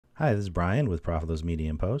Hi, this is Brian with Prophetless Media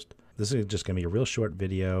and Post. This is just going to be a real short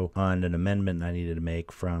video on an amendment I needed to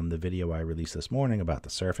make from the video I released this morning about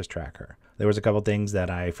the surface tracker. There was a couple things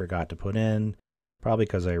that I forgot to put in, probably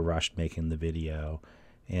because I rushed making the video,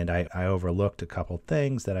 and I overlooked a couple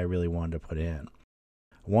things that I really wanted to put in.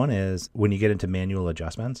 One is, when you get into manual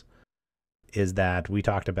adjustments, is that we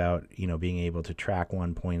talked about, being able to track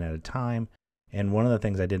one point at a time. And one of the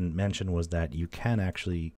things I didn't mention was that you can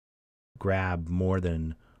actually grab more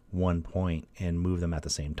than one point and move them at the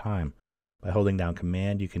same time. By holding down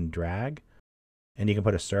Command, you can drag, and you can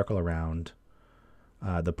put a circle around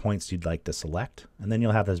the points you'd like to select. And then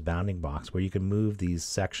you'll have this bounding box where you can move these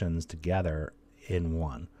sections together in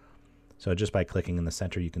one. So just by clicking in the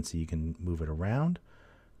center, you can see you can move it around.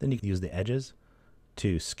 Then you can use the edges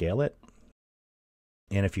to scale it.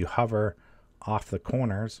 And if you hover off the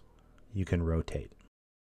corners, you can rotate.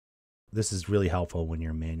 This is really helpful when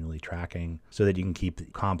you're manually tracking so that you can keep the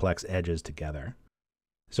complex edges together.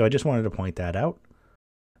 So I just wanted to point that out.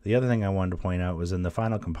 The other thing I wanted to point out was in the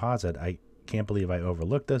final composite, I can't believe I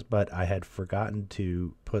overlooked this, but I had forgotten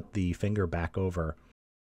to put the finger back over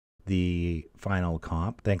the final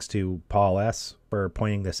comp. Thanks to Paul S. for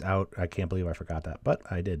pointing this out. I can't believe I forgot that, but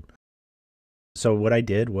I did. So what I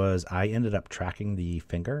did was I ended up tracking the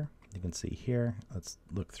finger. You can see here. Let's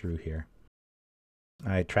look through here.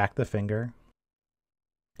 I tracked the finger,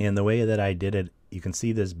 and the way that I did it, you can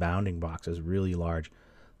see this bounding box is really large.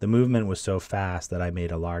 The movement was so fast that I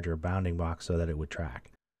made a larger bounding box so that it would track.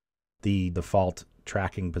 The default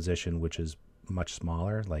tracking position, which is much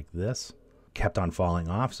smaller, like this, kept on falling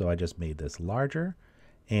off, so I just made this larger,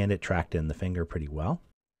 and it tracked in the finger pretty well.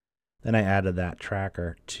 Then I added that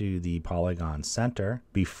tracker to the polygon center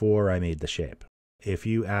before I made the shape. If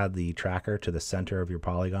you add the tracker to the center of your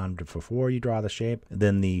polygon before you draw the shape,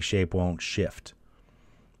 then the shape won't shift.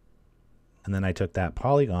 And then I took that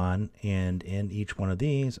polygon, and in each one of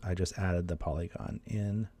these, I just added the polygon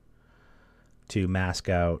in to mask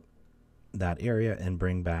out that area and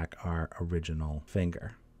bring back our original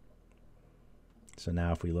finger. So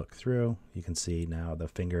now if we look through, you can see now the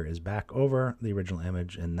finger is back over the original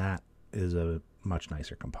image, and that is a much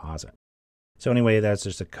nicer composite. So anyway, that's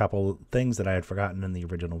just a couple things that I had forgotten in the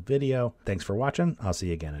original video. Thanks for watching. I'll see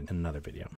you again in another video.